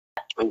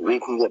We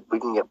can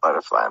get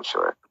butterfly, I'm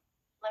sure.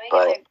 Let me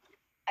But get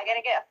I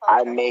gotta get a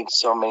phone. I make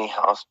so many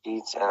house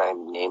beats and I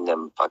name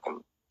them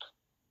fucking.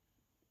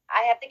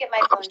 I have to get my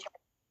phone charged.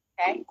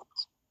 Okay.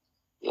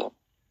 Yeah.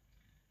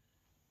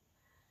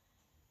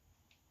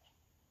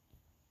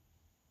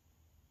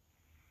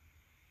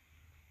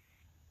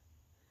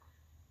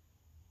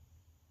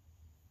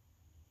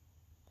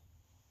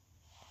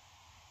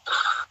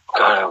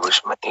 God, I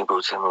wish my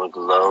Ableton would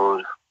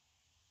load.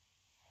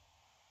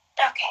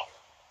 Okay.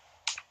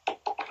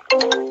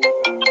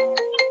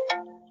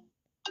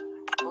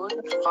 Who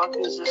the fuck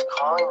is this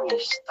calling me?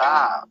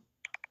 Stop.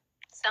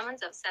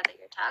 Someone's upset that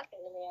you're talking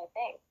to me, I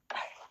think.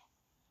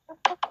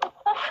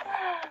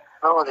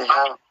 No, they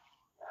have.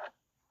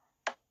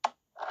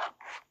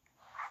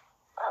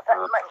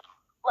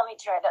 Let me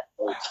try to.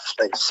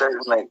 Like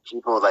certain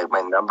people,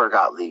 my number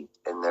got leaked,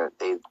 and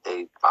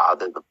they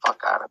bothered the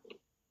fuck out of me.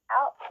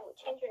 How?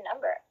 Change your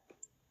number.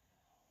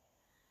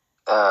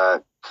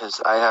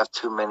 Because I have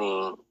too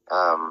many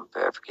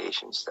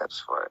verification steps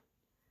for it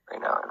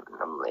right now,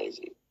 and I'm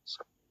lazy.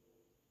 So.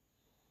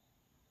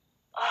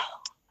 Oh,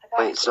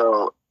 Wait,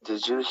 so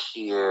did you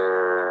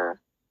hear?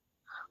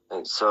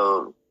 Wait,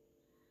 so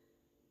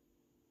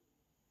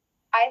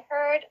I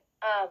heard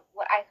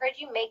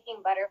you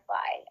making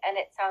Butterfly, and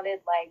it sounded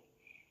like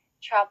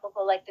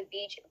tropical, like the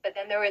beach. But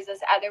then there was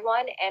this other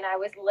one, and I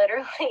was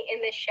literally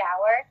in the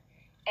shower,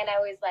 and I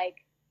was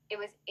like,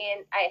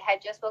 I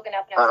had just woken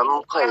up, and I was I'm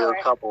gonna play you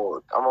a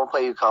couple. I'm gonna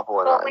play you a couple,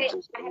 and well, wait, I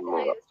have to tell you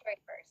the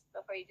story first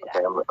before you do that.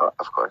 Okay,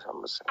 of course,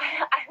 I'm listening.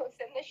 I was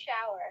in the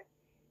shower,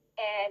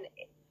 and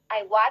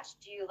I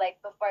watched you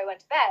before I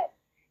went to bed,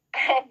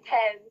 and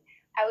then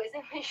I was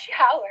in the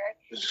shower,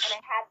 and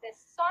I had this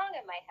song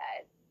in my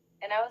head,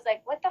 and I was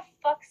like, "What the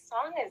fuck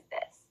song is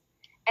this?"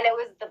 And it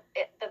was the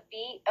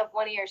beat of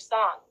one of your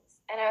songs,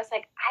 and I was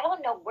like, "I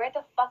don't know where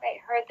the fuck I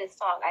heard this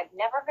song. I've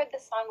never heard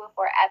this song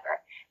before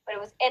ever, but it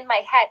was in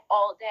my head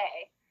all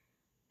day,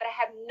 but I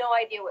have no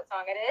idea what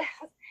song it is."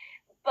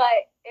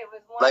 But it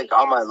was one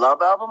on my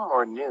Love album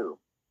or new.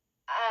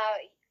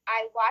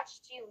 I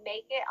watched you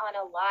make it on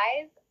a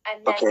live,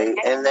 and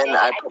then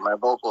I put my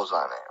vocals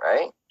on it,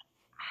 right?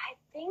 I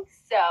think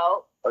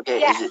so. Okay,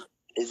 yes.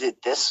 Is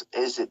it this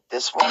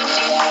one?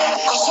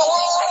 Yes.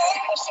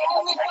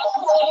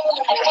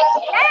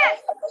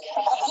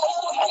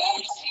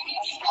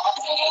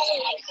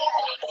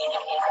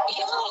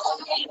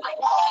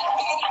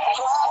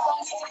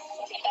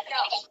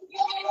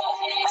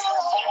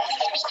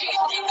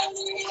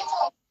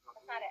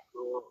 That's not it.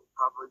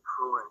 Probably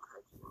Cruel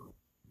Intentions.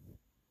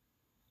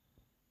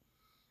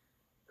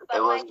 But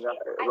it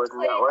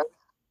wasn't that one?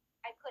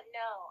 I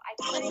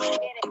couldn't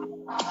get it.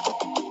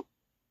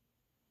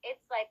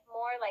 It's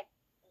more like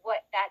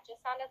what that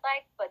just sounded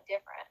like, but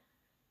different.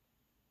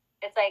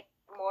 It's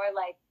more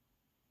like.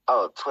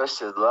 Oh,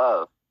 Twisted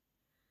Love.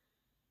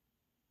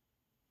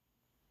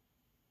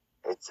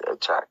 It's a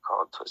track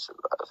called Twisted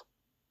Love.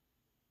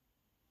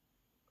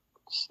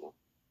 Let's see.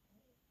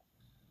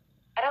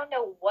 I don't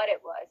know what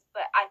it was,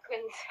 but I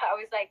couldn't. I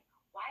was like,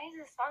 why is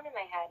this song in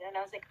my head? And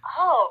I was like,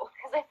 oh,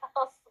 because I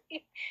fell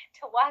asleep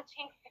to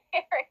watching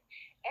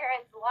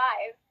Aaron's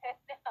live.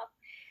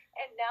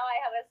 And now I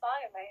have a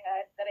song in my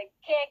head that I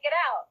can't get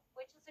out,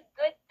 which is a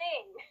good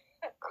thing.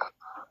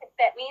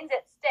 That means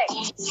it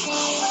sticks.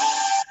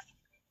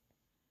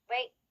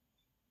 Wait.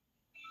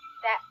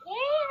 That.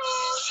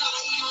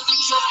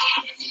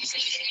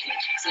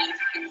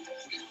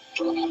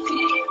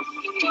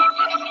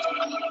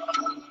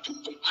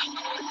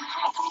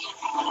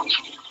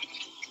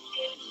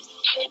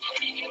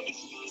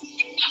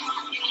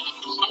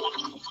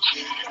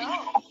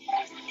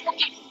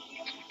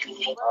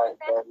 Alright,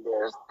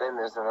 then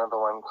there's another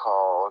one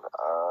called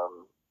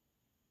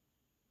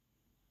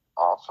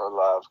All for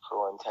Love,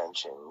 Cruel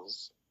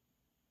Intentions,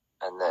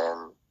 and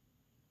then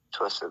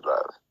Twisted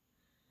Love.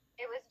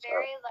 It was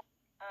very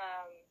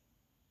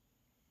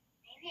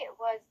maybe it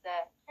was the.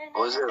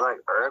 Was it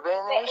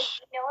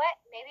urban-ish? You know what?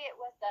 Maybe it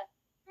was the.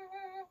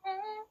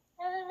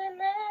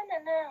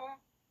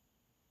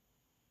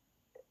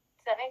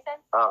 Does that make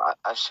sense? Oh,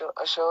 I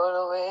showed her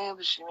away,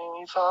 but she made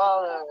me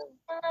follow.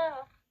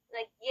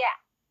 Yeah.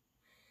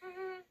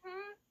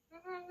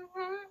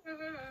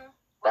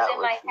 Was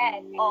in my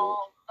head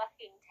all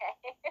fucking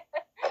day.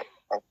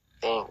 I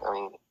think.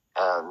 I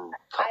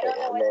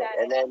don't know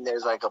and then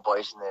there's a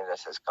voice in there that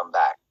says "Come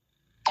back."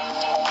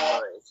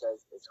 It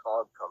says it's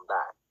called "Come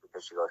Back"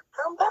 because she goes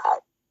 "Come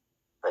back,"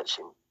 but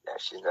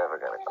she's never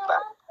gonna come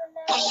back.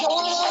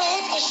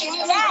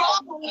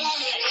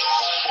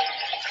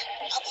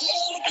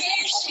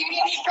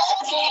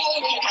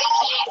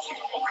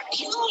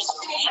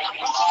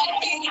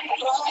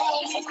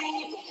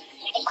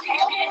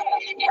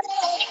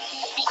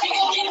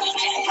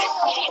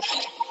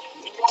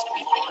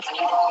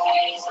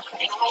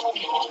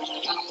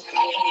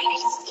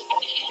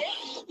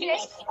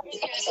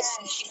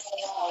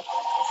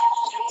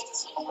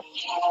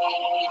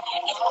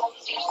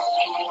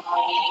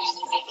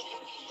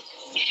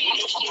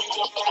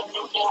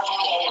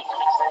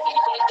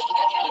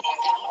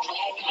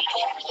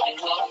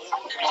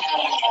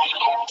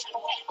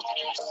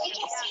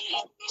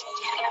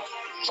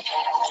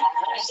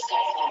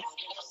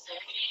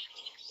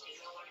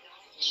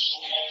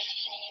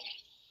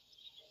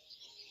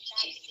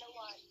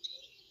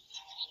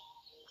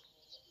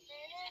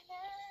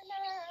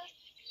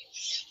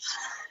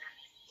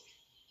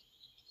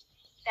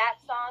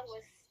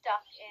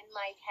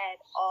 my head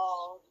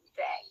all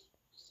day.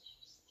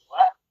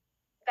 What?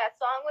 That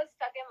song was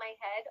stuck in my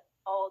head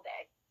all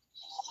day.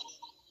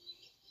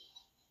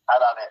 I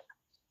love it.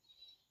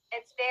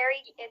 It's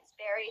very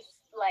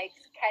like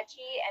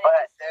catchy, and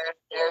but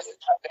there's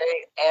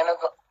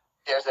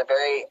a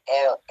very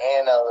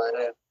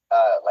analytical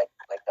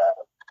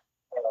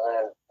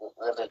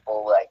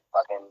analytical like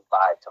fucking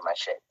vibe to my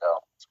shit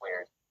though. It's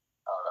weird.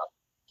 I don't know.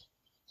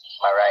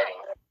 My writing.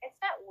 It's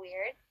not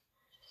weird.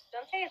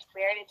 Don't say it's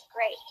weird. It's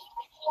great.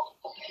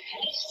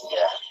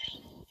 Yeah.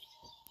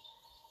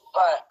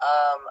 But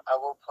I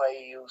will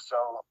play you.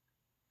 So,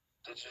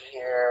 did you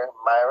hear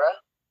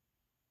Myra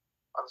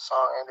on the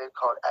song I did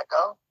called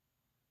Echo?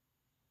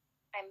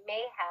 I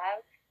may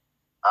have.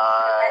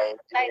 I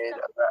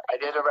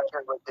did a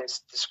record with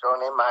this girl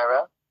named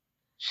Myra.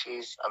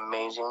 She's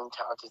amazing,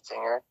 talented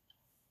singer,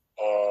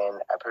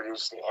 and I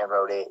produced it and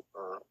wrote it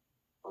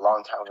a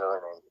long time ago,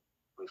 and then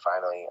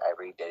I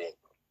redid it.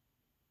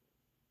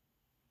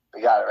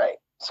 We got it right.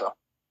 So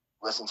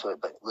listen to it,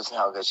 but listen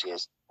how good she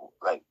is.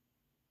 Like.